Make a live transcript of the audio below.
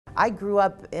I grew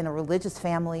up in a religious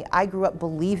family. I grew up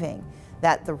believing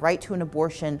that the right to an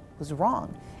abortion was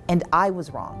wrong, and I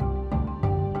was wrong.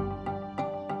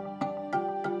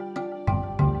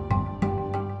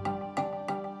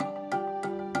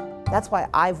 That's why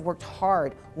I've worked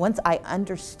hard, once I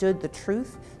understood the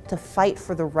truth, to fight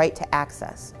for the right to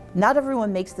access. Not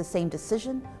everyone makes the same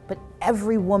decision, but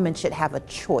every woman should have a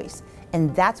choice.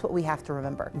 And that's what we have to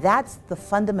remember. That's the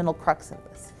fundamental crux of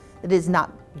this. It is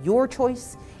not your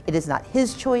choice, it is not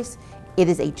his choice, it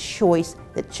is a choice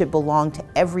that should belong to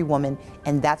every woman,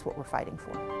 and that's what we're fighting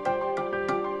for.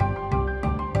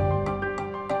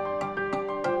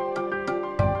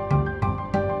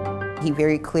 He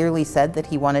very clearly said that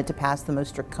he wanted to pass the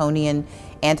most draconian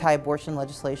anti-abortion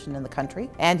legislation in the country,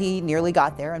 and he nearly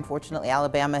got there. Unfortunately,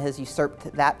 Alabama has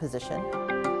usurped that position.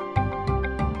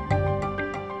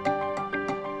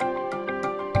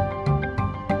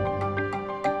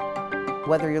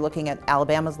 Whether you're looking at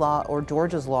Alabama's law or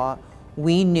Georgia's law,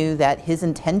 we knew that his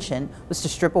intention was to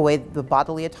strip away the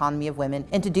bodily autonomy of women,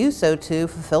 and to do so to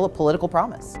fulfill a political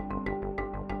promise.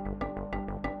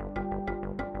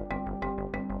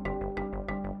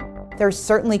 There are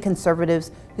certainly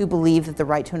conservatives who believe that the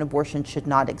right to an abortion should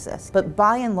not exist. But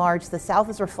by and large, the South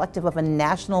is reflective of a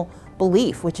national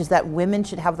belief, which is that women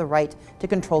should have the right to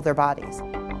control their bodies.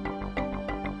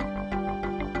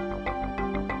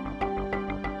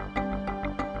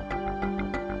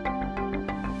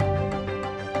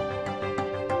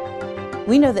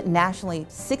 We know that nationally,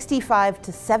 65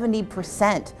 to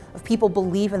 70% of people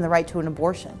believe in the right to an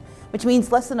abortion, which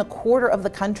means less than a quarter of the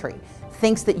country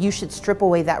thinks that you should strip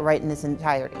away that right in its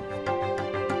entirety.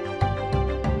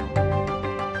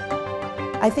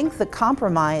 I think the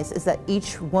compromise is that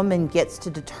each woman gets to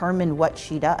determine what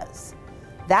she does.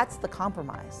 That's the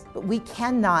compromise. But we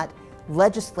cannot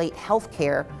legislate health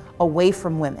care away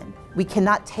from women. We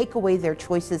cannot take away their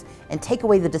choices and take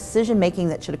away the decision-making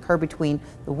that should occur between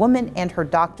the woman and her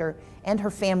doctor and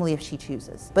her family if she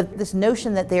chooses. But this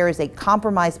notion that there is a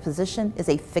compromised position is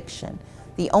a fiction.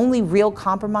 The only real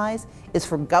compromise is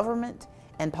for government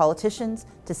and politicians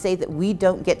to say that we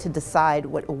don't get to decide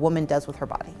what a woman does with her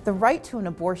body. The right to an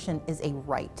abortion is a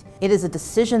right. It is a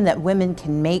decision that women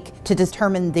can make to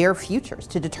determine their futures,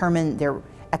 to determine their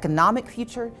economic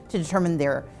future, to determine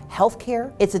their health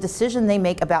care. It's a decision they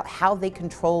make about how they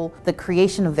control the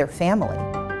creation of their family.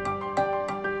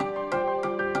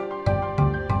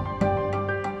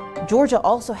 Georgia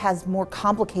also has more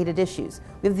complicated issues.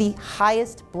 We have the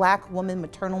highest black woman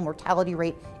maternal mortality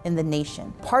rate in the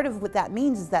nation. Part of what that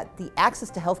means is that the access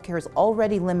to health care is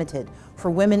already limited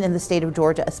for women in the state of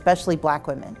Georgia, especially black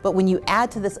women. But when you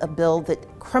add to this a bill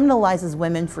that criminalizes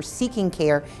women for seeking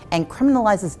care and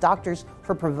criminalizes doctors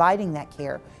for providing that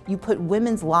care, you put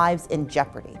women's lives in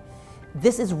jeopardy.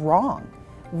 This is wrong.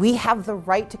 We have the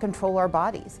right to control our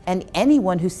bodies, and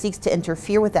anyone who seeks to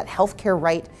interfere with that healthcare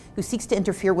right, who seeks to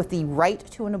interfere with the right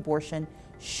to an abortion,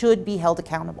 should be held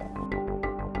accountable.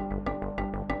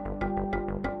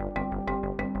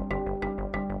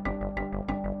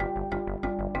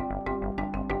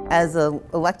 As an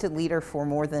elected leader for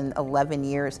more than 11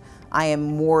 years, I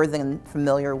am more than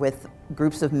familiar with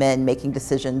groups of men making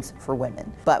decisions for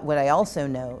women. But what I also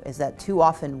know is that too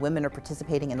often women are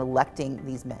participating in electing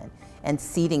these men and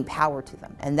ceding power to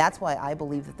them. And that's why I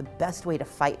believe that the best way to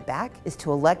fight back is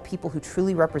to elect people who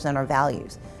truly represent our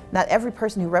values. Not every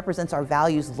person who represents our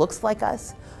values looks like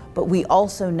us, but we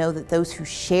also know that those who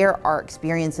share our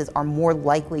experiences are more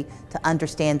likely to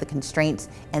understand the constraints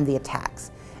and the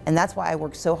attacks. And that's why I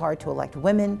work so hard to elect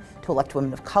women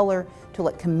of color, to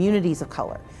elect communities of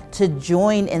color, to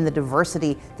join in the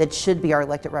diversity that should be our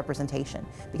elected representation.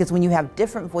 Because when you have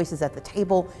different voices at the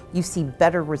table, you see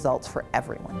better results for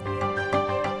everyone.